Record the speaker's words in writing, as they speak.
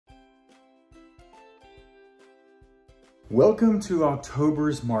Welcome to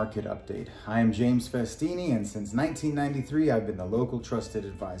October's market update. I am James Festini, and since 1993, I've been the local trusted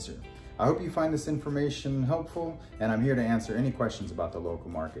advisor. I hope you find this information helpful, and I'm here to answer any questions about the local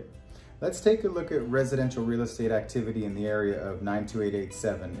market. Let's take a look at residential real estate activity in the area of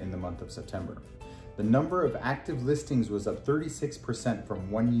 92887 in the month of September. The number of active listings was up 36% from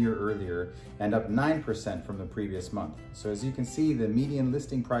 1 year earlier and up 9% from the previous month. So as you can see, the median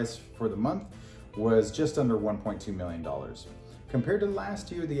listing price for the month was just under $1.2 million. Compared to last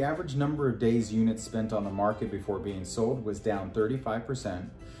year, the average number of days units spent on the market before being sold was down 35%,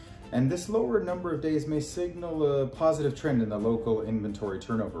 and this lower number of days may signal a positive trend in the local inventory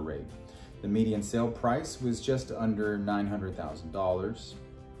turnover rate. The median sale price was just under $900,000.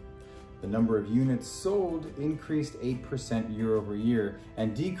 The number of units sold increased 8% year over year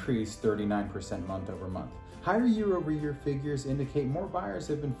and decreased 39% month over month. Higher year-over-year figures indicate more buyers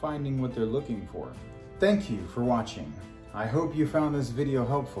have been finding what they're looking for. Thank you for watching. I hope you found this video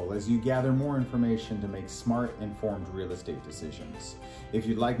helpful as you gather more information to make smart, informed real estate decisions. If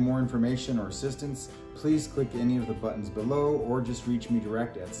you'd like more information or assistance, please click any of the buttons below or just reach me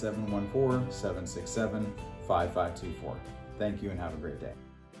direct at 714-767-5524. Thank you and have a great day.